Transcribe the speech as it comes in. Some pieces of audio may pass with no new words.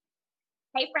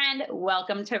Hey, friend,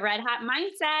 welcome to Red Hot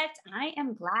Mindset. I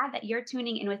am glad that you're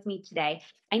tuning in with me today.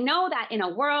 I know that in a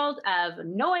world of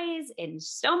noise in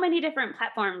so many different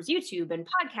platforms, YouTube and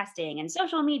podcasting and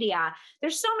social media,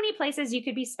 there's so many places you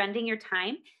could be spending your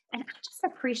time. And I just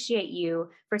appreciate you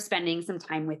for spending some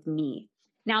time with me.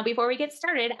 Now, before we get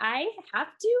started, I have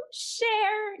to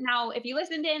share. Now, if you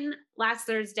listened in last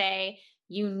Thursday,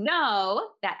 you know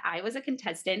that I was a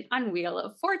contestant on Wheel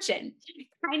of Fortune.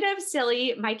 Kind of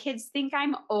silly. My kids think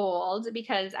I'm old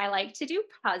because I like to do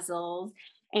puzzles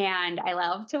and I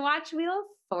love to watch Wheel of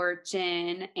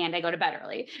Fortune and I go to bed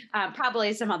early.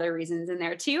 Probably some other reasons in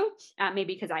there too,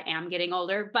 maybe because I am getting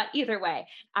older. But either way,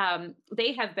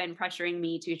 they have been pressuring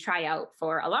me to try out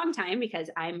for a long time because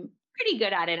I'm pretty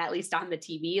good at it, at least on the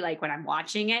TV, like when I'm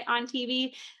watching it on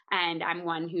TV. And I'm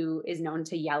one who is known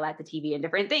to yell at the TV and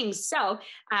different things. So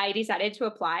I decided to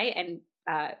apply and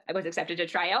I was accepted to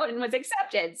try out and was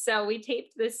accepted. So we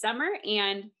taped this summer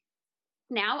and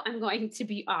now I'm going to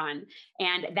be on,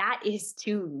 and that is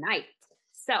tonight.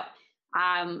 So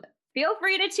um, feel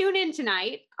free to tune in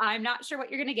tonight. I'm not sure what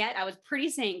you're going to get. I was pretty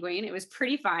sanguine. It was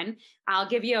pretty fun. I'll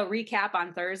give you a recap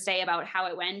on Thursday about how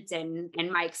it went and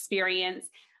my experience,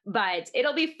 but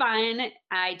it'll be fun.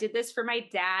 I did this for my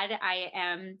dad. I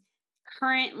am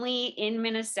currently in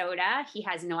Minnesota. He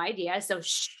has no idea. So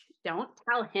shh, don't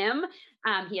tell him.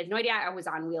 He has no idea I was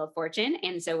on Wheel of Fortune.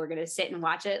 And so we're going to sit and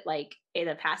watch it like in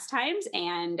the past times.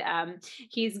 And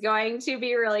he's going to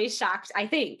be really shocked. I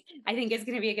think it's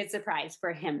going to be a good surprise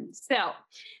for him. So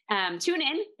tune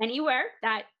in anywhere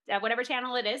that whatever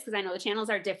channel it is, because I know the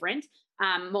channels are different.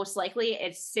 Most likely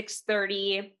it's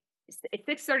 6:30.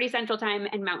 It's 6:30 Central Time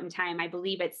and Mountain Time. I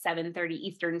believe it's 7:30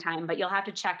 Eastern Time, but you'll have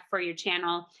to check for your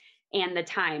channel and the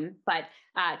time. But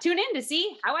tune in to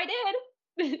see how I did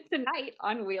tonight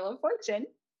on Wheel of Fortune.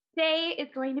 Today is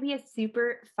going to be a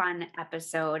super fun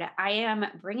episode. I am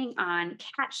bringing on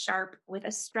Kat Sharp with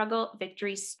a struggle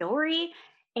victory story.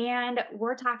 And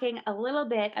we're talking a little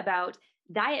bit about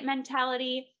diet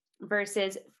mentality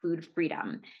versus food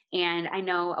freedom. And I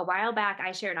know a while back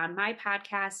I shared on my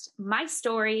podcast my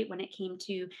story when it came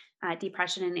to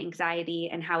depression and anxiety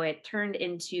and how it turned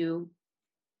into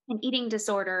an eating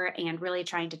disorder and really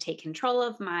trying to take control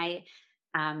of my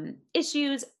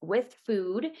issues with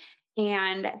food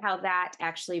and how that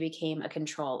actually became a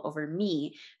control over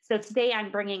me. So today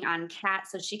I'm bringing on Kat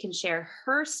so she can share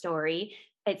her story.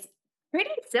 It's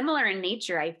pretty similar in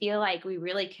nature. I feel like we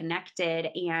really connected,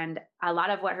 and a lot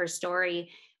of what her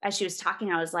story, as she was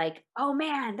talking, I was like, oh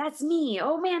man, that's me.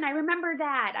 Oh man, I remember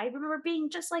that. I remember being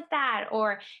just like that,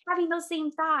 or having those same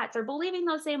thoughts, or believing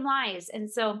those same lies. And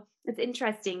so it's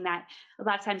interesting that a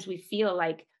lot of times we feel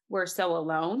like we're so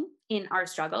alone in our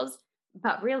struggles.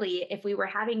 But really, if we were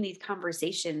having these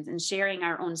conversations and sharing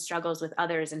our own struggles with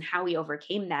others and how we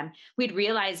overcame them, we'd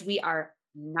realize we are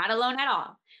not alone at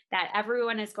all, that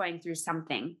everyone is going through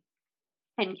something.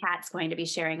 And Kat's going to be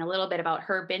sharing a little bit about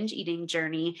her binge eating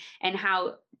journey and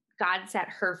how God set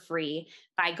her free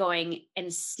by going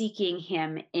and seeking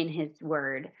him in his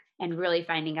word and really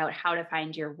finding out how to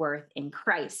find your worth in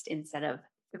Christ instead of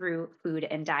through food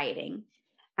and dieting.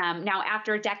 Now,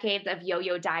 after decades of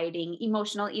yo-yo dieting,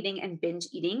 emotional eating, and binge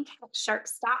eating, Kat Sharp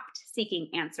stopped seeking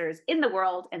answers in the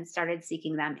world and started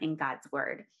seeking them in God's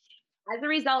word. As a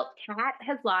result, Kat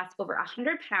has lost over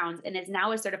 100 pounds and is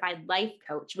now a certified life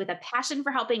coach with a passion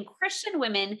for helping Christian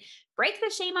women break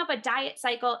the shame of a diet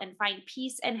cycle and find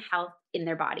peace and health in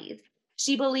their bodies.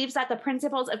 She believes that the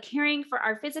principles of caring for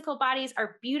our physical bodies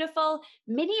are beautiful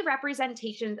mini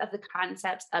representations of the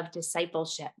concepts of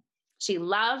discipleship. She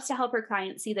loves to help her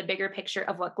clients see the bigger picture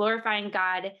of what glorifying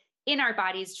God in our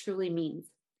bodies truly means.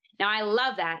 Now, I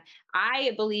love that.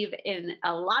 I believe in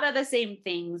a lot of the same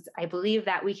things. I believe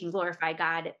that we can glorify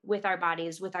God with our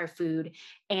bodies, with our food.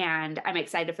 And I'm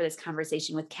excited for this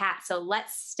conversation with Kat. So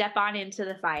let's step on into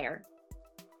the fire.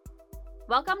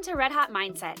 Welcome to Red Hot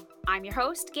Mindset. I'm your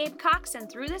host, Gabe Cox, and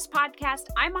through this podcast,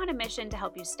 I'm on a mission to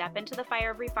help you step into the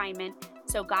fire of refinement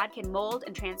so God can mold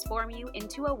and transform you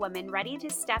into a woman ready to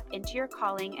step into your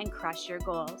calling and crush your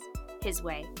goals, His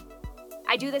way.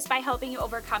 I do this by helping you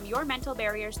overcome your mental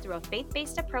barriers through a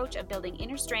faith-based approach of building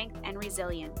inner strength and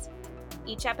resilience.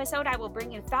 Each episode, I will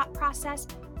bring you thought process,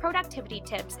 productivity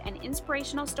tips, and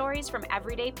inspirational stories from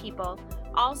everyday people,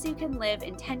 all so you can live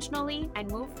intentionally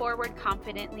and move forward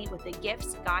confidently with the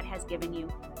gifts God has given you.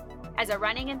 As a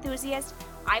running enthusiast,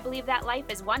 I believe that life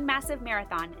is one massive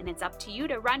marathon, and it's up to you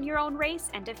to run your own race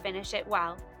and to finish it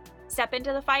well. Step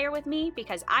into the fire with me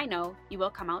because I know you will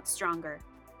come out stronger.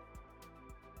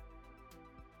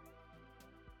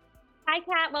 Hi,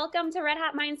 Kat. Welcome to Red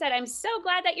Hot Mindset. I'm so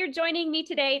glad that you're joining me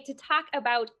today to talk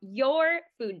about your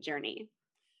food journey.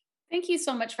 Thank you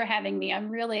so much for having me. I'm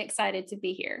really excited to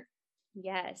be here.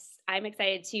 Yes, I'm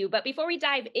excited too. But before we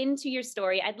dive into your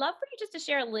story, I'd love for you just to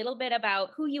share a little bit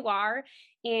about who you are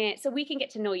and so we can get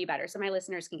to know you better, so my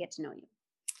listeners can get to know you.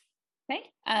 Okay.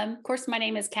 Of course, my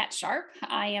name is Kat Sharp.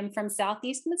 I am from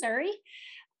Southeast Missouri.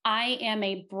 I am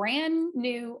a brand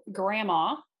new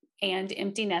grandma and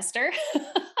empty nester.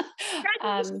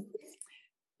 Congratulations. um,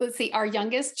 let's see, our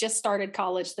youngest just started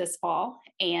college this fall,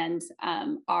 and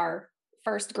our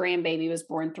first grandbaby was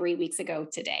born 3 weeks ago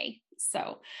today.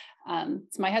 So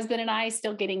it's my husband and I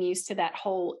still getting used to that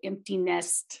whole empty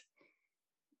nest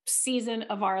season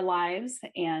of our lives.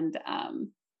 And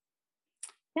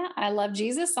yeah, I love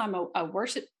Jesus. I'm a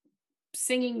worship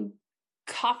singing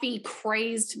coffee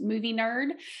crazed movie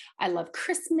nerd. I love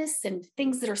Christmas and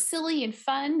things that are silly and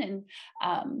fun. And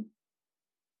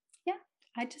yeah,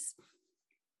 I just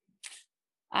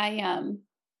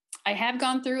I have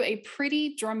gone through a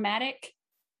pretty dramatic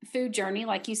food journey,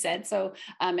 like you said. So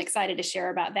I'm excited to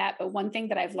share about that. But one thing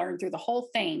that I've learned through the whole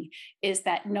thing is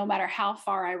that no matter how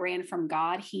far I ran from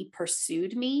God, He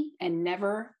pursued me and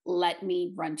never let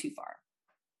me run too far.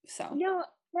 So, No,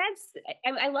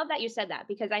 I love that you said that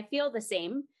because I feel the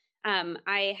same.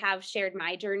 I have shared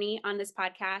my journey on this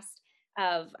podcast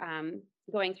of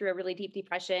going through a really deep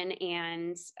depression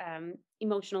and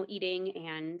emotional eating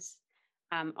and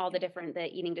all the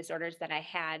eating disorders that I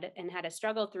had and had to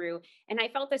struggle through. And I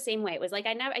felt the same way. It was like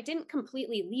I didn't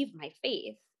completely leave my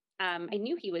faith. I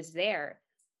knew He was there.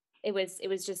 It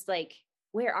was just like,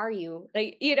 where are you?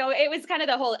 Like, it was kind of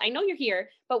the whole, I know you're here,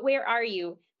 but where are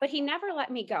you? But He never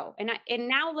let me go. And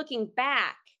now looking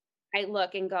back, I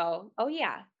look and go, oh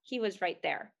yeah, He was right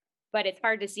there. But it's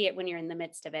hard to see it when you're in the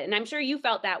midst of it. And I'm sure you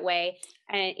felt that way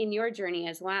in your journey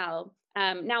as well.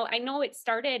 Now I know it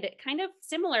started kind of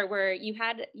similar where you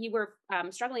were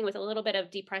struggling with a little bit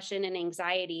of depression and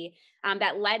anxiety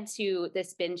that led to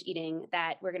this binge eating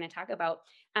that we're going to talk about.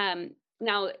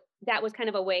 Now that was kind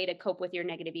of a way to cope with your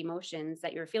negative emotions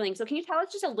that you're feeling. So can you tell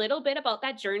us just a little bit about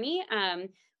that journey?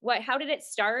 How did it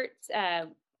start?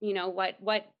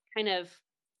 What kind of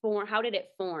how did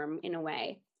it form in a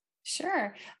way?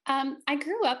 sure. I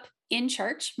grew up in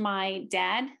church. My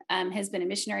dad has been a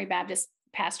missionary Baptist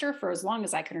pastor for as long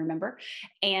as I can remember,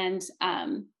 and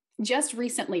just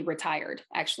recently retired,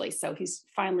 actually. So he's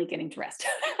finally getting to rest.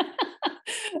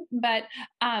 But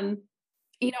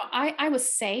I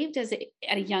was saved at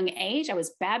a young age. I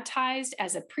was baptized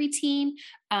as a preteen.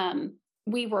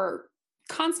 We were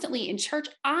constantly in church.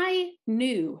 I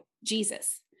knew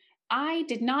Jesus. I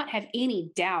did not have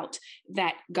any doubt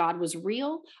that God was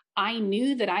real. I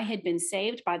knew that I had been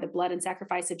saved by the blood and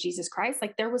sacrifice of Jesus Christ.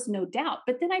 Like there was no doubt.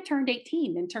 But then I turned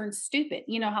 18 and turned stupid.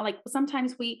 You know how like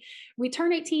sometimes we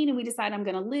turn 18 and we decide I'm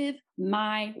going to live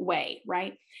my way,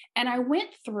 right? And I went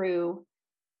through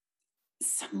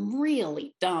some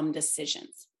really dumb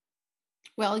decisions.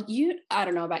 Well, I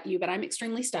don't know about you, but I'm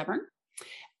extremely stubborn.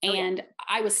 And Oh, yeah.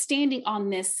 I was standing on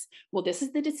this, well, this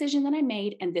is the decision that I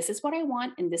made, and this is what I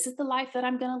want, and this is the life that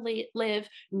I'm going to live.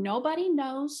 Nobody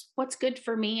knows what's good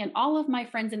for me. And all of my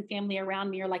friends and family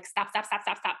around me are like, stop, stop, stop,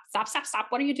 stop, stop, stop, stop, stop.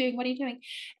 What are you doing? What are you doing?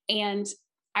 And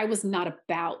I was not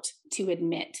about to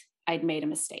admit I'd made a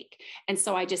mistake. And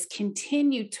so I just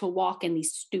continued to walk in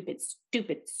these stupid,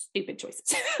 stupid, stupid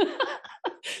choices.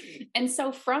 And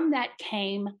so from that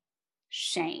came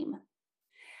shame.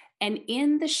 And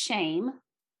in the shame,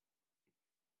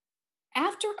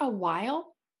 after a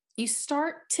while, you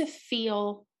start to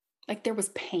feel like there was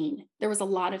pain. There was a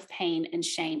lot of pain and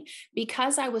shame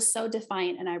because I was so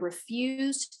defiant and I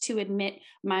refused to admit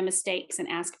my mistakes and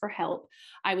ask for help.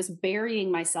 I was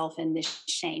burying myself in this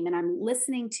shame, and I'm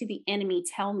listening to the enemy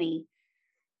tell me,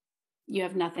 you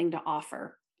have nothing to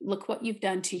offer. Look what you've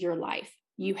done to your life.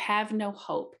 You have no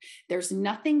hope. There's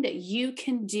nothing that you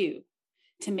can do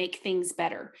to make things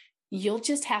better. You'll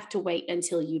just have to wait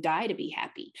until you die to be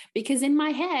happy. Because in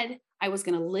my head, I was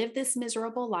going to live this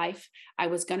miserable life. I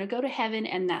was going to go to heaven,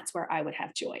 and that's where I would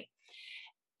have joy.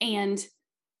 And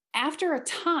after a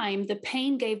time, the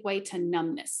pain gave way to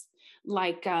numbness.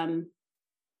 Like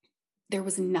there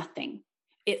was nothing.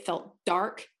 It felt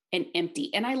dark and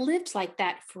empty. And I lived like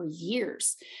that for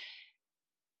years.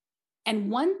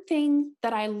 And one thing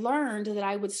that I learned that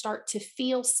I would start to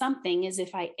feel something is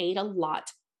if I ate a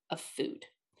lot of food.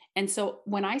 And so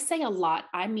when I say a lot,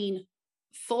 I mean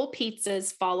full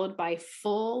pizzas followed by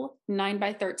full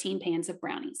 9x13 pans of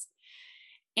brownies.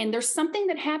 And there's something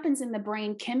that happens in the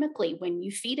brain chemically when you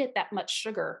feed it that much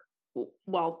sugar,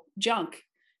 well, junk,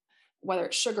 whether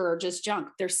it's sugar or just junk.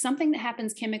 There's something that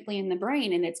happens chemically in the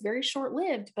brain, and it's very short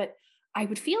lived, but I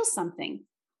would feel something.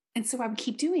 And so I would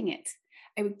keep doing it.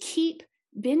 I would keep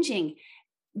binging.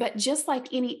 But just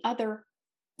like any other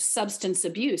substance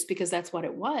abuse, because that's what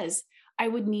it was, I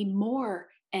would need more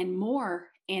and more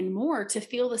and more to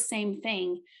feel the same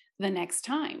thing the next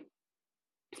time.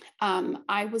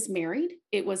 I was married.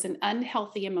 It was an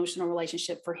unhealthy emotional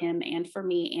relationship for him and for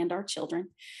me and our children.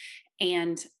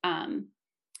 And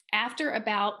after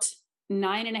about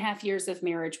 9.5 years of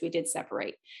marriage, we did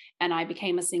separate and I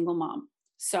became a single mom.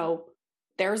 So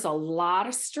there's a lot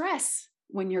of stress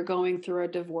when you're going through a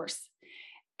divorce.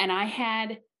 And I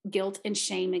had guilt and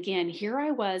shame again. Here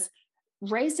I was,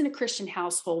 raised in a Christian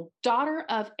household, daughter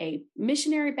of a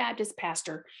missionary Baptist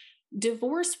pastor.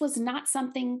 Divorce was not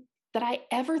something that I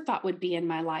ever thought would be in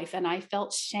my life. And I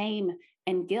felt shame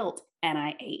and guilt. And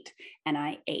I ate and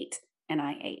I ate and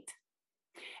I ate.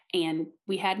 And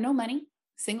we had no money.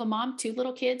 Single mom, 2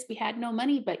 little kids. We had no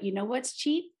money. But you know what's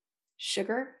cheap?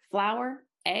 Sugar, flour,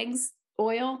 eggs,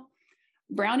 oil.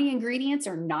 Brownie ingredients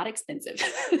are not expensive.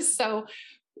 So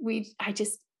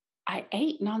I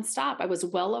ate nonstop. I was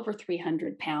well over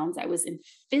 300 pounds. I was in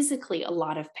physically a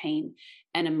lot of pain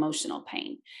and emotional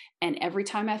pain. And every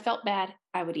time I felt bad,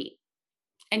 I would eat.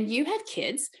 And you had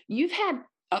kids, you've had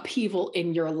upheaval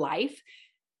in your life.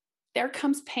 There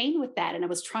comes pain with that. And I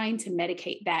was trying to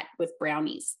medicate that with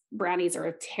brownies. Brownies are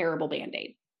a terrible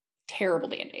Band-Aid, terrible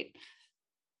Band-Aid.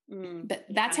 But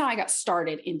that's how I got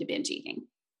started into binge eating.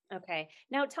 Okay.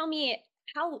 Now tell me,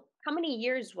 how many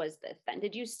years was this then?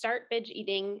 Did you start binge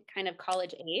eating kind of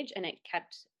college age and it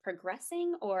kept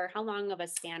progressing, or how long of a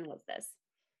span was this?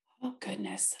 Oh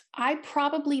goodness. I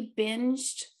probably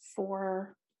binged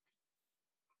for,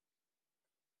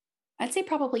 I'd say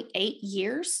probably 8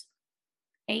 years.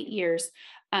 8 years.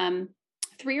 3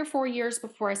 or 4 years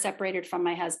before I separated from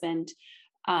my husband.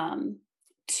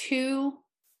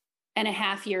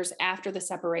 2.5 years after the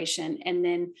separation. And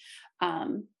then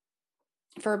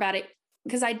for about it,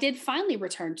 because I did finally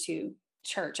return to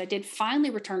church. I did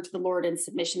finally return to the Lord in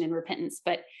submission and repentance,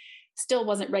 but still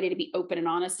wasn't ready to be open and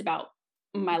honest about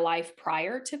my life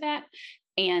prior to that.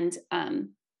 And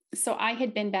so I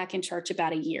had been back in church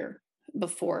about a year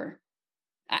before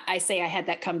I say I had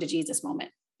that come to Jesus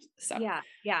moment. So yeah.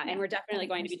 And we're definitely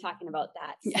going to be talking about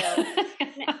that. So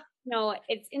yeah. no,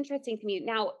 it's interesting to me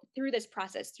now through this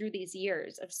process, through these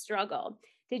years of struggle,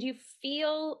 did you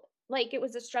feel like it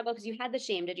was a struggle because you had the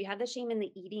shame? Did you have the shame in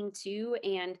the eating too?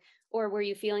 Or were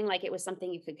you feeling like it was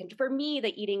something you could control? For me,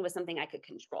 the eating was something I could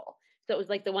control. So it was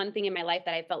like the one thing in my life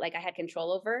that I felt like I had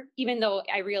control over, even though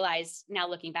I realized now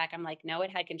looking back, I'm like, no, it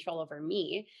had control over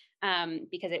me.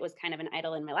 Because it was kind of an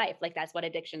idol in my life. Like that's what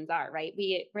addictions are, right?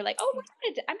 We're like, oh,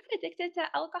 I'm not addicted to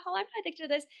alcohol. I'm not addicted to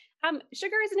this.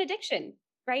 Sugar is an addiction,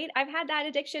 right? I've had that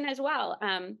addiction as well.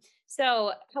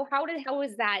 So how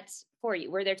was that for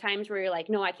you? Were there times where you're like,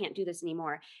 no, I can't do this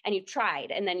anymore, and you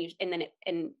tried, and then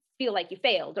feel like you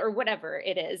failed, or whatever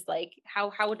it is? Like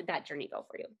how did that journey go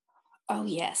for you? Oh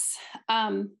yes.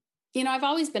 I've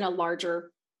always been a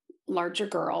larger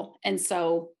girl, and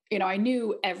so I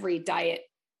knew every diet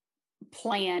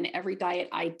plan, every diet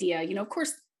idea. Of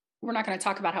course, we're not going to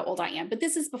talk about how old I am, but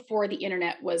this is before the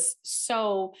internet was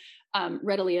so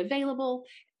readily available,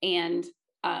 and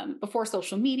before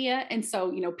social media. And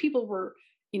so, people were,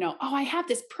 oh, I have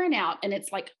this printout and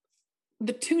it's like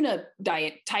the tuna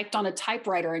diet typed on a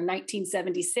typewriter in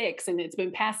 1976, and it's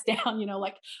been passed down,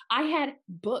 like I had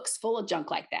books full of junk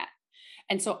like that.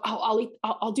 And so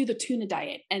I'll do the tuna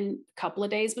diet, and a couple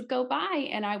of days would go by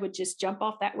and I would just jump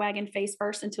off that wagon face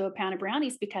first into a pound of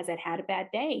brownies because I'd had a bad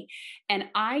day. And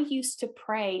I used to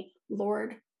pray,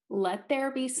 Lord, let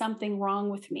there be something wrong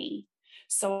with me,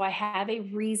 so I have a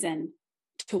reason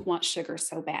to want sugar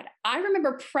so bad. I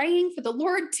remember praying for the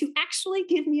Lord to actually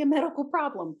give me a medical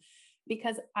problem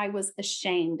because I was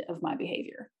ashamed of my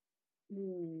behavior.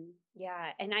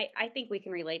 Yeah. And I think we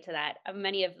can relate to that.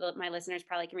 Many of my listeners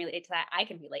probably can relate to that. I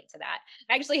can relate to that.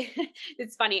 Actually,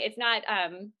 it's funny. It's not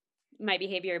my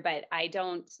behavior, but I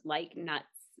don't like nuts.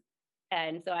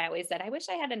 And so I always said, I wish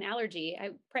I had an allergy. I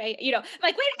pray,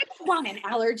 like, wait, I don't want an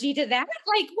allergy to that.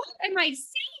 Like, what am I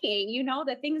saying?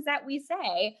 The things that we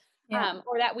say,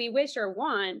 or that we wish or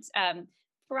want,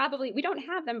 probably we don't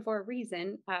have them for a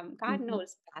reason. God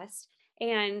knows best.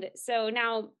 And so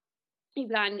now you've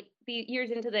gone the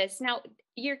years into this. Now,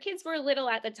 your kids were little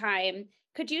at the time.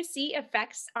 Could you see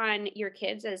effects on your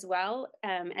kids as well,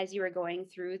 as you were going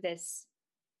through this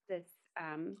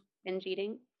binge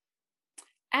eating?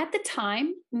 At the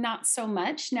time, not so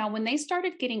much. Now, when they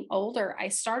started getting older, I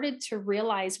started to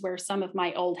realize where some of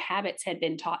my old habits had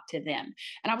been taught to them.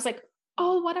 And I was like,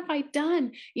 oh, what have I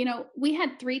done? We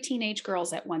had 3 teenage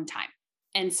girls at one time.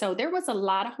 And so there was a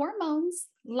lot of hormones.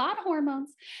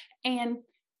 And,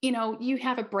 you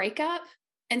have a breakup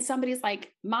and somebody's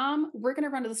like, Mom, we're going to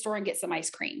run to the store and get some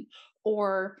ice cream,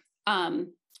 or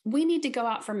we need to go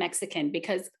out for Mexican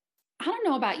because I don't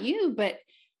know about you, but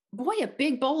boy, a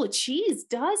big bowl of cheese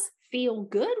does feel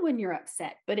good when you're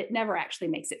upset, but it never actually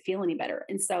makes it feel any better.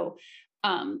 And so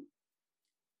I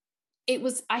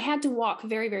had to walk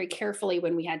very, very carefully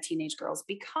when we had teenage girls,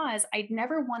 because I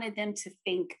never wanted them to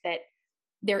think that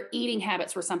their eating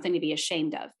habits were something to be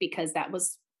ashamed of, because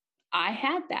I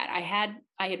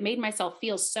had made myself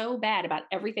feel so bad about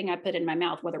everything I put in my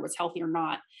mouth, whether it was healthy or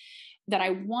not, that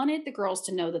I wanted the girls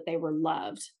to know that they were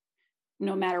loved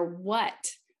no matter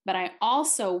what. But I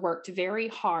also worked very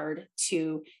hard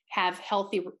to have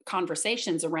healthy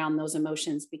conversations around those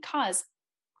emotions, because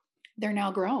they're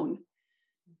now grown.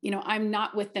 I'm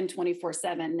not with them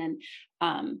 24/7.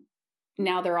 And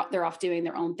now they're off doing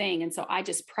their own thing. And so I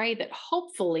just pray that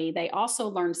hopefully they also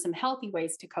learn some healthy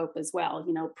ways to cope as well,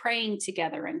 praying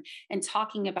together and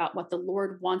talking about what the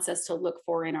Lord wants us to look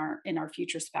for in our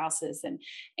future spouses,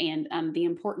 and the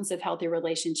importance of healthy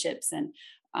relationships. And,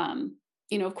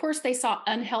 of course they saw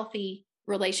unhealthy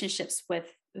relationships with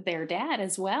their dad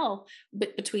as well,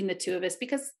 but between the two of us,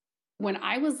 because when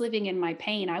I was living in my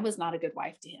pain, I was not a good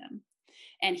wife to him,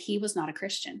 and he was not a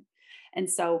Christian. And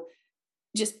so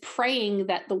just praying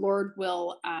that the Lord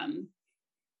will,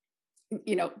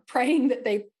 praying that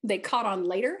they caught on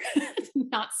later,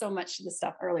 not so much the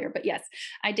stuff earlier, but yes,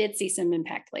 I did see some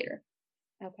impact later.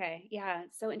 Okay. Yeah.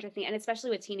 So interesting. And especially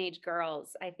with teenage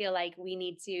girls, I feel like we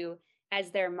need to,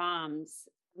 as their moms,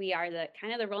 we are the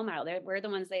kind of the role model. We're the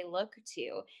ones they look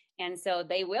to. And so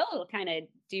they will kind of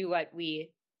do what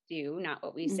we do, not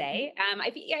what we say. I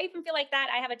even feel like that.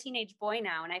 I have a teenage boy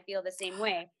now, and I feel the same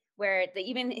way, where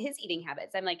even his eating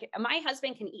habits, I'm like, my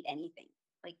husband can eat anything.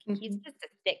 Like he's just a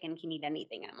stick and can eat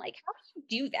anything. And I'm like, how do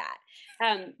you do that?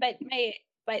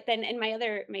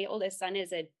 My oldest son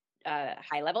is a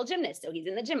high level gymnast. So he's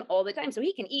in the gym all the time. So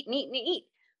he can eat and eat and eat.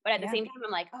 But at the same time,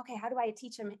 I'm like, okay, how do I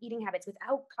teach him eating habits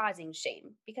without causing shame?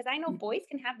 Because I know boys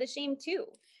can have the shame too.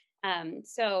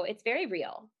 So it's very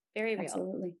real, very real.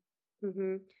 Absolutely.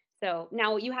 So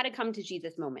now you had to come to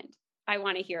Jesus moment. I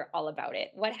want to hear all about it.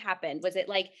 What happened? Was it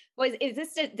is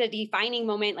this the defining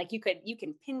moment? Like you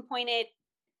can pinpoint it,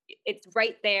 it's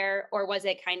right there, or was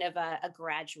it kind of a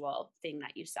gradual thing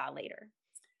that you saw later?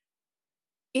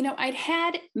 I'd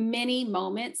had many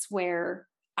moments where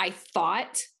I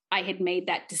thought I had made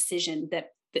that decision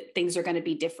that things are going to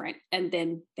be different, and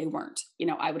then they weren't.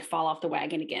 I would fall off the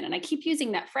wagon again. And I keep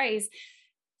using that phrase.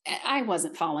 I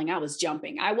wasn't falling, I was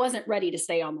jumping. I wasn't ready to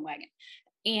stay on the wagon.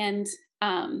 And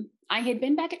I had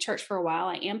been back at church for a while.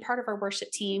 I am part of our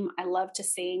worship team. I love to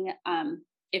sing.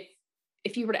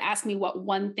 If you were to ask me what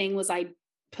one thing was I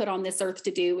put on this earth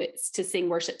to do, it's to sing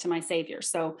worship to my Savior.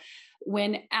 So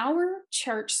when our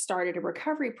church started a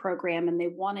recovery program and they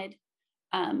wanted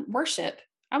worship,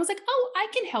 I was like, oh, I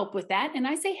can help with that. And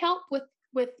I say help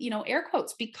with air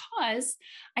quotes, because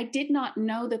I did not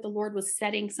know that the Lord was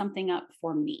setting something up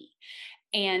for me.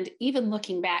 And even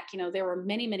looking back, there were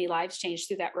many, many lives changed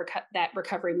through that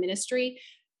recovery ministry.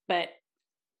 But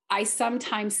I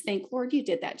sometimes think, Lord, you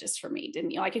did that just for me,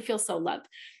 didn't you? I could feel so loved.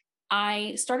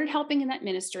 I started helping in that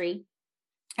ministry.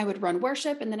 I would run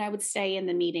worship, and then I would stay in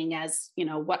the meeting as,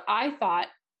 what I thought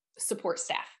support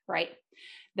staff, right?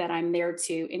 That I'm there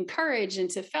to encourage and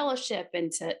to fellowship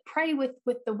and to pray with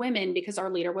the women, because our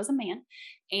leader was a man,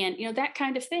 and, that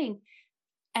kind of thing.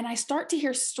 And I start to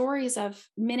hear stories of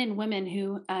men and women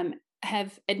who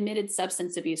have admitted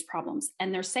substance abuse problems.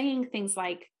 And they're saying things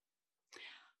like,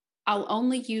 I'll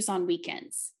only use on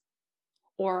weekends,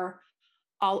 or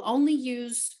I'll only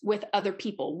use with other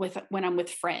people when I'm with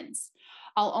friends.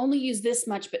 I'll only use this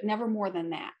much, but never more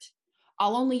than that.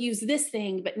 I'll only use this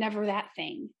thing, but never that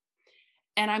thing.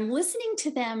 And I'm listening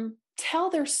to them tell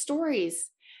their stories.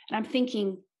 And I'm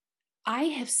thinking, I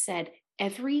have said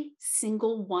every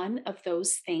single one of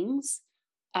those things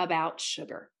about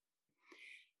sugar,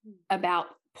 about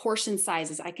portion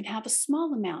sizes. I can have a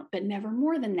small amount, but never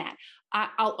more than that.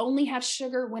 I'll only have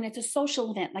sugar when it's a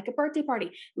social event, like a birthday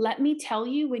party. Let me tell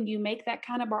you, when you make that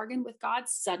kind of bargain with God,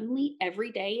 suddenly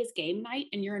every day is game night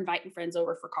and you're inviting friends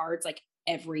over for cards like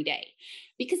every day,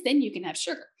 because then you can have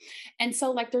sugar. And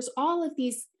so there's all of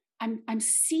these, I'm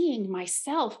seeing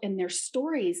myself in their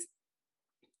stories,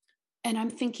 and I'm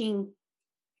thinking,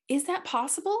 is that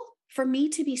possible for me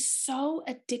to be so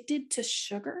addicted to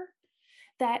sugar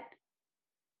that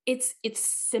it's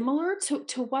similar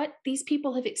to what these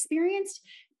people have experienced?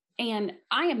 And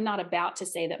I am not about to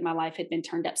say that my life had been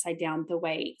turned upside down the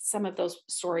way some of those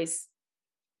stories,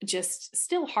 just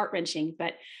still heart-wrenching.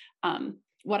 But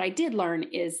what I did learn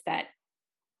is that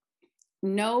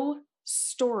no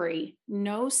story,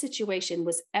 no situation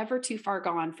was ever too far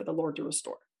gone for the Lord to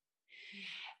restore.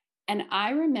 And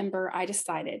I remember I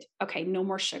decided, okay, no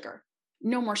more sugar,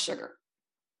 no more sugar.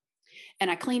 And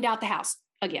I cleaned out the house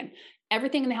again.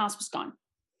 Everything in the house was gone.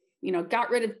 Got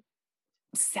rid of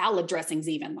salad dressings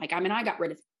even. I got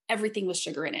rid of everything with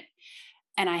sugar in it.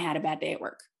 And I had a bad day at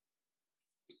work.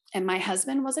 And my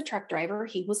husband was a truck driver.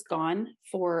 He was gone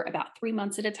for about 3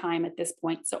 months at a time at this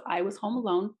point. So I was home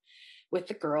alone with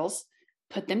the girls,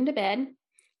 put them to bed,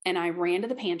 and I ran to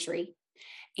the pantry.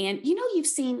 And you've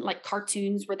seen like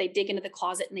cartoons where they dig into the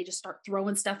closet and they just start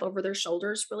throwing stuff over their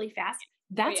shoulders really fast.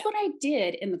 That's what I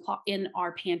did in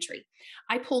our pantry.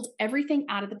 I pulled everything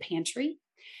out of the pantry,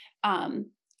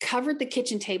 covered the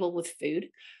kitchen table with food,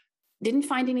 didn't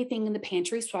find anything in the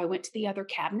pantry. So I went to the other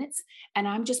cabinets and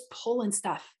I'm just pulling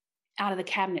stuff out of the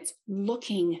cabinets,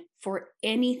 looking for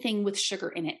anything with sugar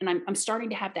in it. And I'm starting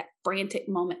to have that frantic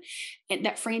moment and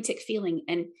that frantic feeling.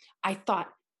 And I thought,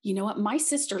 you know what? My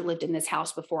sister lived in this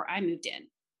house before I moved in.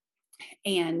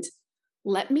 And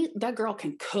that girl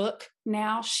can cook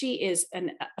now. She is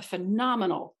a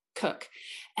phenomenal cook.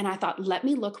 And I thought, let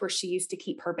me look where she used to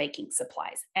keep her baking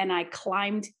supplies. And I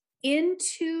climbed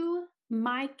into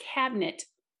my cabinet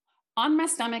on my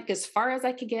stomach as far as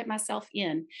I could get myself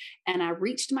in. And I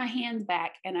reached my hand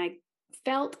back and I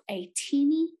felt a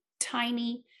teeny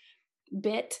tiny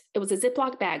bit. It was a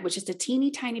Ziploc bag with just a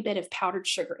teeny tiny bit of powdered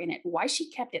sugar in it. Why she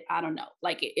kept it, I don't know.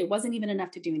 It wasn't even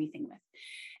enough to do anything with.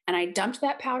 And I dumped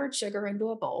that powdered sugar into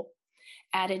a bowl,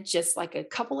 added just like a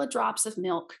couple of drops of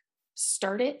milk,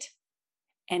 stirred it,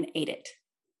 and ate it.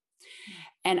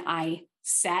 And I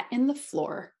sat in the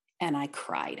floor and I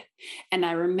cried. And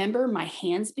I remember my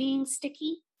hands being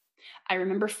sticky. I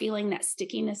remember feeling that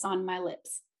stickiness on my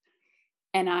lips.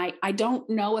 And I don't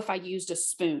know if I used a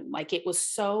spoon. It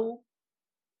was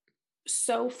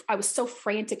I was so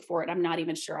frantic for it. I'm not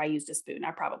even sure I used a spoon.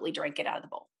 I probably drank it out of the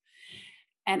bowl.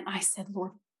 And I said,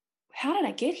 Lord, how did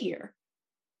I get here?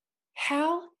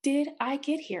 How did I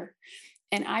get here?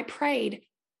 And I prayed,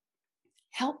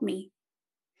 help me.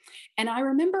 And I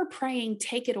remember praying,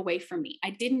 take it away from me. I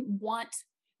didn't want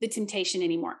the temptation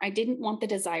anymore. I didn't want the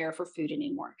desire for food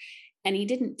anymore. And he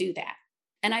didn't do that.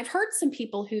 And I've heard some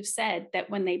people who've said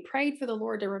that when they prayed for the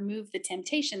Lord to remove the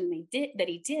temptation, he did, but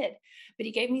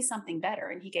he gave me something better,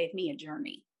 and he gave me a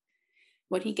journey.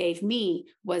 What he gave me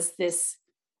was this,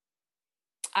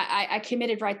 I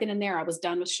committed right then and there. I was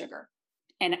done with sugar,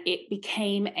 and it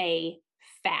became a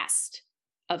fast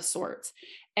of sorts.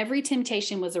 Every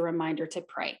temptation was a reminder to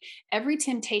pray. Every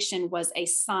temptation was a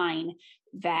sign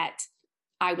that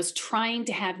I was trying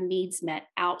to have needs met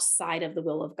outside of the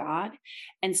will of God.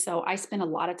 And so I spent a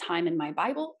lot of time in my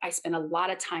Bible. I spent a lot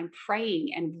of time praying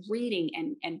and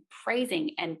reading and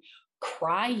praising and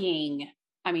crying.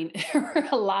 I mean, there were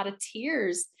a lot of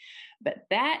tears, but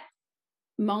that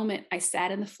moment I sat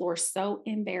in the floor so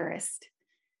embarrassed,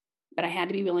 but I had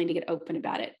to be willing to get open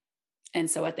about it. And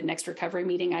so at the next recovery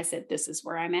meeting, I said, this is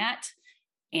where I'm at.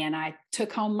 And I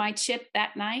took home my chip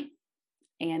that night,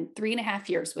 and 3.5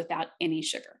 years without any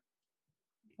sugar.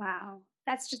 Wow.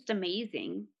 That's just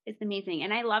amazing. It's amazing.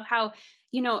 And I love how,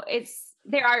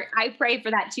 I pray for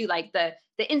that too, like the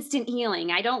instant healing.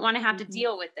 I don't want to have to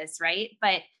deal with this, right?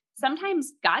 But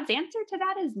sometimes God's answer to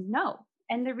that is no.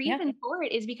 And the reason for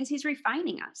it is because he's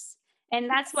refining us. And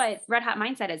that's what Red Hot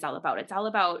Mindset is all about. It's all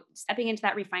about stepping into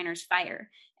that refiner's fire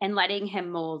and letting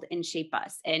him mold and shape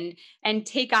us and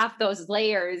take off those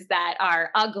layers that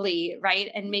are ugly, right?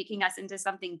 And making us into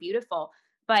something beautiful.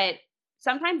 But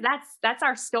sometimes that's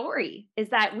our story, is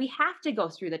that we have to go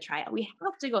through the trial. We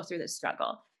have to go through the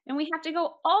struggle, and we have to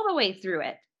go all the way through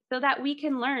it so that we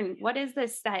can learn, what is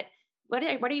this what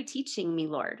are you teaching me,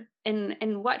 Lord? And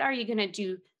what are you going to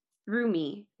do through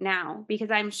me now? Because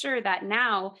I'm sure that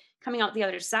now, coming out the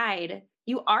other side,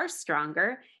 you are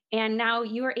stronger, and now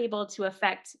you are able to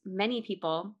affect many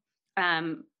people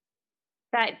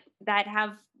that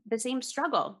have the same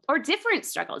struggle or different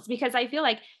struggles. Because I feel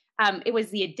like it was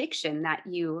the addiction that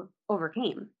you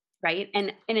overcame, right?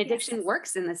 And an addiction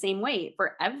works in the same way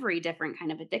for every different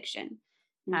kind of addiction.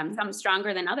 Some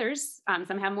stronger than others.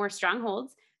 Some have more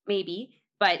strongholds, maybe.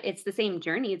 But it's the same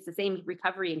journey. It's the same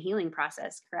recovery and healing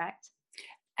process, correct?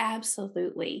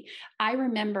 Absolutely. I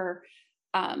remember,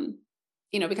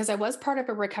 because I was part of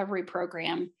a recovery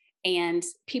program and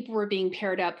people were being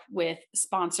paired up with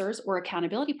sponsors or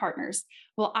accountability partners.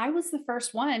 Well, I was the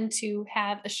first one to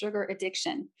have a sugar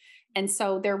addiction. And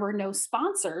so there were no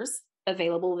sponsors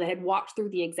available that had walked through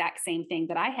the exact same thing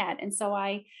that I had. And so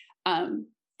I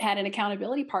had an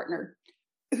accountability partner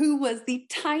who was the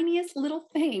tiniest little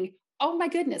thing. Oh my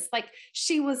goodness.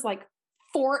 She was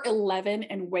 4'11"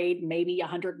 and weighed maybe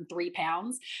 103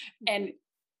 pounds. And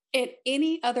at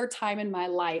any other time in my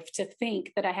life, to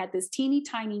think that I had this teeny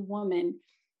tiny woman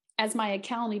as my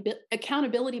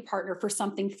accountability partner for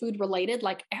something food related,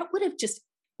 like that would have just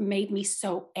made me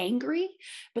so angry.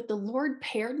 But the Lord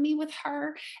paired me with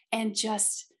her, and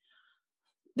just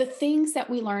the things that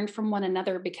we learned from one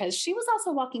another, because she was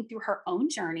also walking through her own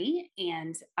journey,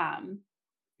 and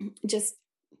just,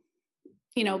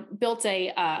 built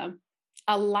a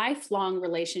lifelong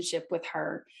relationship with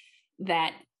her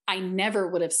that I never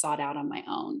would have sought out on my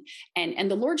own. And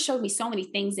the Lord showed me so many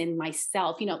things in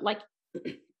myself, like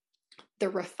the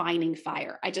refining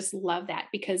fire. I just love that,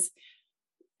 because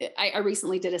I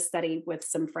recently did a study with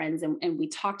some friends, and we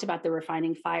talked about the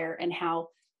refining fire and how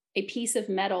a piece of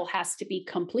metal has to be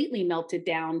completely melted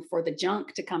down for the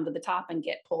junk to come to the top and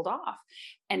get pulled off.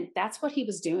 And that's what he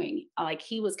was doing. Like,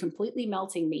 he was completely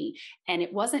melting me. And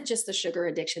it wasn't just the sugar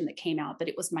addiction that came out, but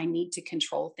it was my need to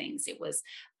control things. It was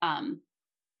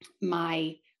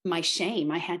my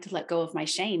shame. I had to let go of my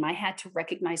shame. I had to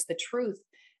recognize the truth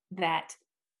that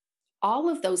all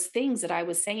of those things that I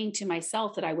was saying to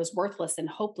myself, that I was worthless and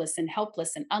hopeless and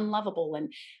helpless and unlovable,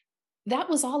 and that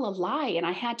was all a lie. And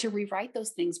I had to rewrite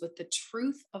those things with the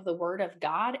truth of the word of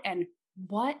God. And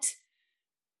what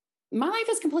my life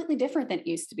is completely different than it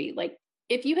used to be. Like,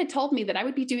 if you had told me that I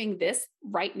would be doing this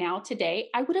right now today,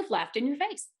 I would have laughed in your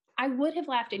face. I would have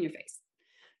laughed in your face.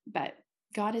 But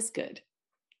God is good.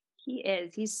 He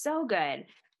is. He's so good.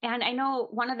 And I know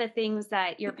one of the things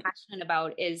that you're passionate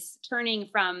about is turning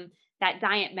from that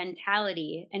diet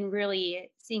mentality and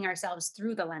really seeing ourselves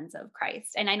through the lens of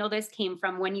Christ. And I know this came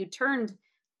from when you turned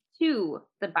to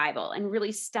the Bible and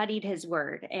really studied his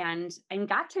word and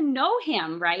got to know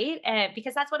him, right?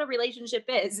 Because that's what a relationship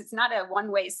is. It's not a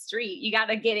one-way street. You got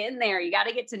to get in there. You got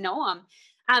to get to know him.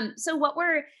 So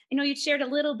I know you shared a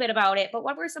little bit about it, but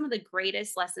what were some of the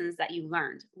greatest lessons that you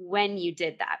learned when you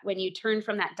did that, when you turned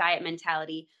from that diet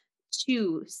mentality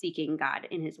to seeking God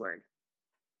in his word?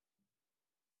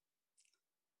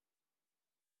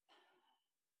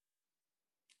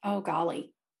 Oh,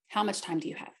 golly. How much time do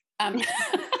you have? I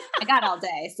got all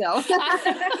day. So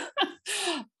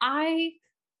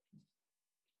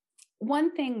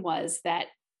one thing was that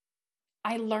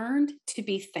I learned to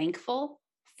be thankful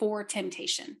for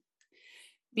temptation,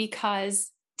 because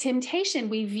temptation,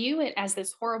 we view it as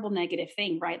this horrible negative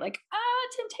thing, right? Like,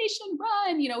 temptation,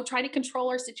 run, try to control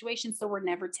our situation so we're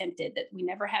never tempted, that we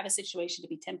never have a situation to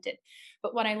be tempted.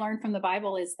 But what I learned from the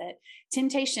Bible is that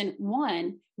temptation,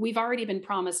 one, we've already been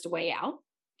promised a way out.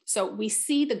 So we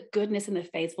see the goodness and the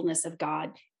faithfulness of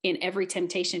God in every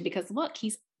temptation, because look,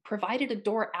 he's provided a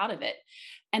door out of it.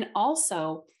 And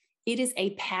also, it is a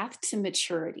path to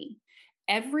maturity.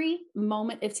 Every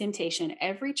moment of temptation,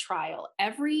 every trial,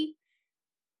 I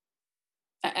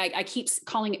keep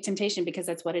calling it temptation because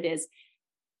that's what it is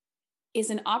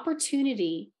an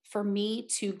opportunity for me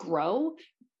to grow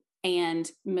and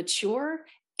mature.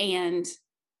 And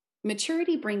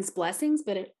maturity brings blessings,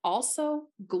 but it also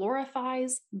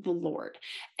glorifies the Lord.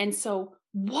 And so,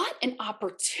 what an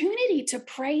opportunity to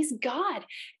praise God.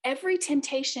 Every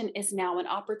temptation is now an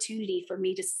opportunity for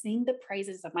me to sing the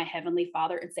praises of my Heavenly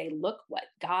Father and say, look what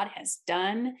God has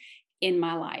done in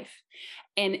my life.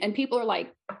 And people are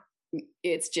like,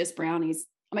 it's just brownies.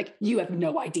 I'm like, you have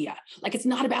no idea. Like, it's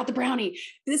not about the brownie.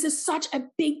 This is such a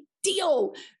big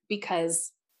deal,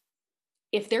 because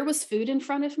if there was food in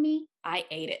front of me, I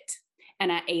ate it, and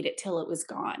I ate it till it was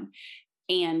gone.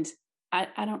 And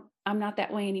I'm not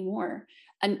that way anymore.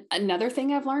 Another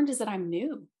thing I've learned is that I'm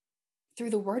new through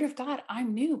the word of God.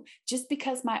 I'm new. Just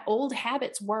because my old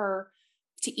habits were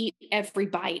to eat every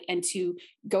bite and to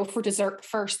go for dessert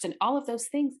first and all of those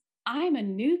things, I'm a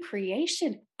new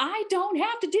creation. I don't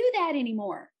have to do that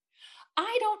anymore.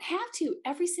 I don't have to.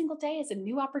 Every single day is a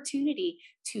new opportunity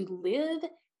to live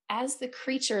as the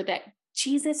creature that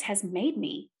Jesus has made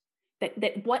me,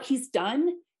 that what he's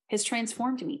done has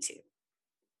transformed me to.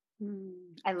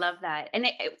 I love that. And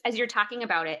as you're talking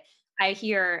about it, I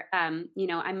hear, I'm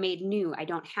made new. I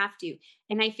don't have to.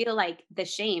 And I feel like the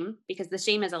shame, because the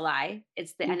shame is a lie.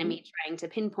 It's the enemy trying to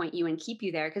pinpoint you and keep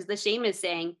you there, because the shame is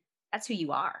saying, that's who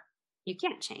you are. You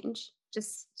can't change.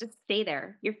 Just stay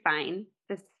there. You're fine.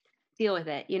 Just deal with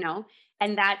it,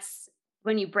 And that's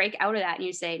when you break out of that and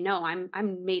you say, no,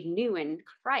 I'm made new in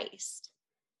Christ.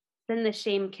 Then the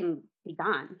shame can be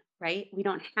gone, right? We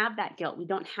don't have that guilt. We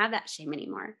don't have that shame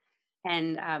anymore.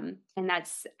 And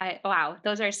that's, wow,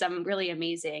 those are some really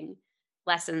amazing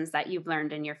lessons that you've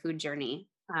learned in your food journey.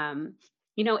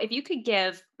 If you could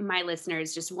give my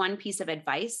listeners just one piece of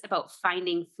advice about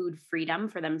finding food freedom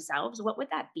for themselves, what would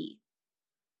that be?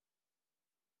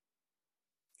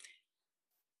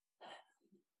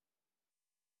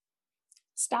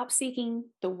 Stop seeking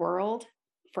the world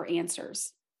for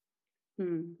answers.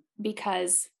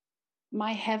 Because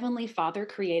my Heavenly Father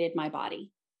created my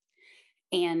body.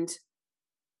 And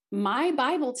my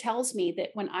Bible tells me that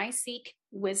when I seek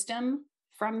wisdom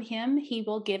from Him, He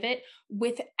will give it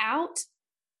without,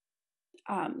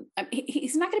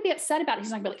 He's not going to be upset about it.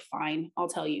 He's not going to be like, fine, I'll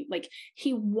tell you. Like,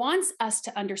 He wants us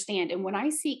to understand. And when I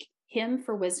seek Him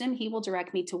for wisdom, He will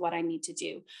direct me to what I need to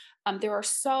do. There are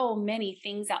so many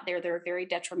things out there that are very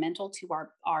detrimental to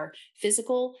our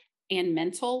physical and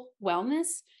mental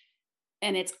wellness.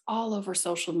 And it's all over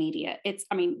social media.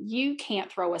 You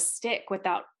can't throw a stick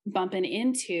without bumping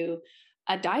into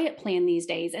a diet plan these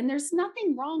days. And there's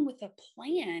nothing wrong with a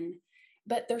plan,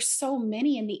 but there's so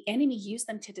many, and the enemy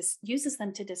uses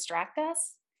them to distract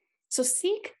us. So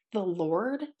seek the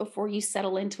Lord before you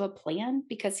settle into a plan,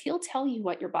 because He'll tell you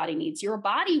what your body needs. Your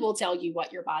body will tell you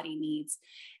what your body needs.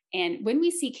 And when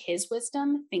we seek His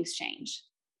wisdom, things change.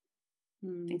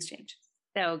 Things change.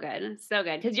 So good. So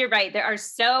good. Because you're right. There are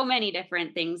so many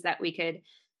different things that we could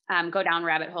go down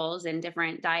rabbit holes in,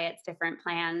 different diets, different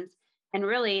plans. And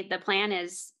really the plan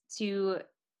is to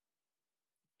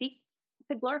seek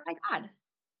to glorify God.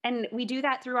 And we do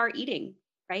that through our eating,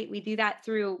 right? We do that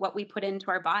through what we put into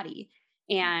our body.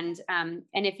 And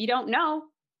if you don't know,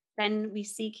 then we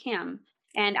seek Him.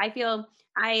 And I feel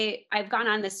I've gone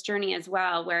on this journey as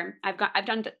well, where I've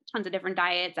done tons of different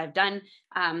diets. I've done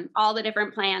all the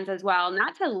different plans as well,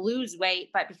 not to lose weight,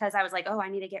 but because I was like, oh, I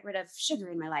need to get rid of sugar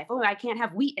in my life. Oh, I can't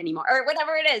have wheat anymore, or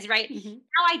whatever it is, right? Mm-hmm.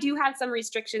 Now I do have some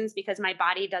restrictions because my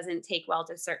body doesn't take well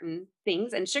to certain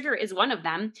things, and sugar is one of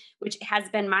them, which has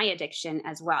been my addiction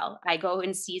as well. I go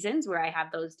in seasons where I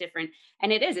have those different,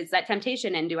 and it's that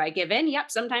temptation. And do I give in? Yep.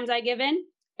 Sometimes I give in.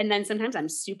 And then sometimes I'm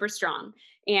super strong.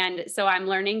 And so I'm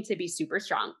learning to be super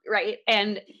strong. Right.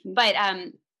 But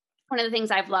one of the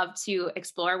things I've loved to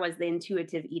explore was the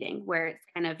intuitive eating, where it's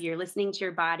kind of, you're listening to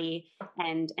your body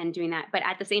and doing that. But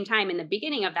at the same time, in the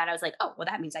beginning of that, I was like, oh, well,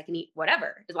 that means I can eat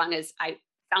whatever, as long as I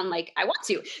sound like I want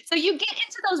to. So you get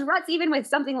into those ruts, even with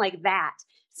something like that.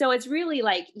 So it's really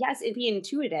like, yes, it'd be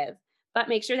intuitive, but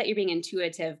make sure that you're being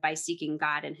intuitive by seeking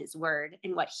God and His word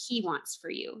and what He wants for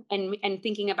you, and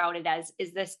thinking about it as,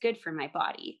 is this good for my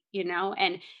body?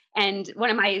 And one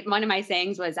of my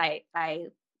sayings was, I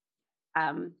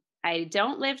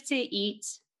don't live to eat,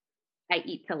 I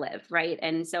eat to live. Right.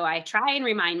 And so I try and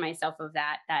remind myself of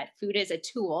that food is a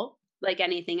tool like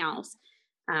anything else.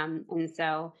 And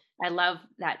so I love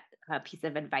that piece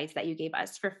of advice that you gave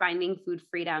us for finding food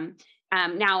freedom.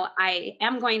 Now, I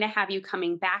am going to have you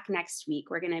coming back next week.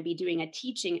 We're going to be doing a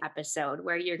teaching episode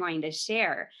where you're going to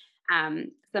share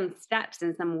some steps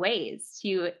and some ways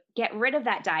to get rid of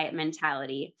that diet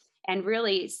mentality and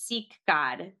really seek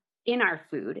God in our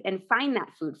food and find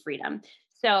that food freedom.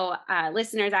 So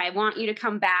listeners, I want you to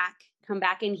come back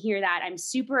and hear that. I'm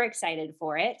super excited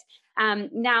for it.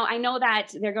 Now, I know that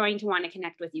they're going to want to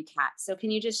connect with you, Kat. So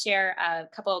can you just share a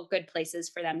couple of good places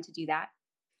for them to do that?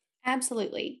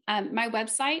 Absolutely. My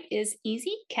website is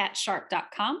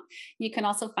easycatsharp.com. You can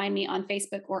also find me on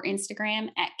Facebook or Instagram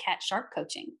at Kat Sharp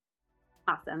Coaching.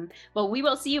 Awesome. Well, we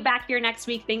will see you back here next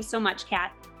week. Thanks so much,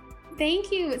 Kat.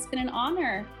 Thank you. It's been an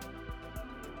honor.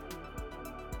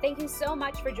 Thank you so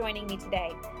much for joining me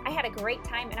today. I had a great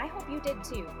time, and I hope you did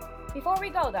too. Before we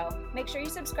go, though, make sure you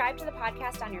subscribe to the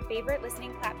podcast on your favorite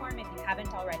listening platform if you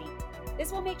haven't already.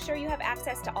 This will make sure you have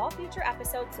access to all future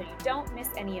episodes so you don't miss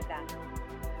any of them.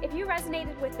 If you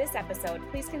resonated with this episode,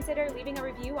 please consider leaving a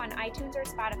review on iTunes or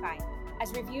Spotify,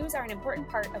 as reviews are an important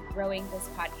part of growing this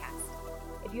podcast.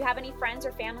 If you have any friends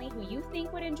or family who you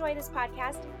think would enjoy this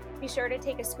podcast, be sure to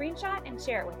take a screenshot and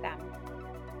share it with them.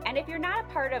 And if you're not a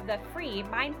part of the free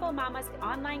Mindful Mamas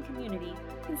online community,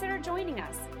 consider joining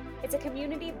us. It's a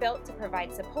community built to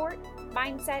provide support,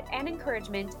 mindset, and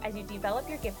encouragement as you develop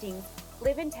your giftings,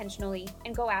 live intentionally,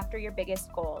 and go after your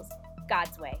biggest goals,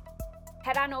 God's way.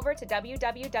 Head on over to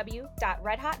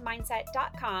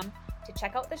www.redhotmindset.com to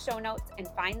check out the show notes and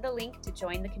find the link to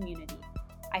join the community.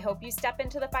 I hope you step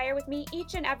into the fire with me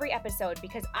each and every episode,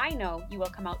 because I know you will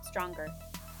come out stronger.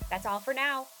 That's all for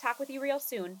now. Talk with you real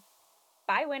soon.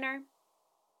 Bye, winner.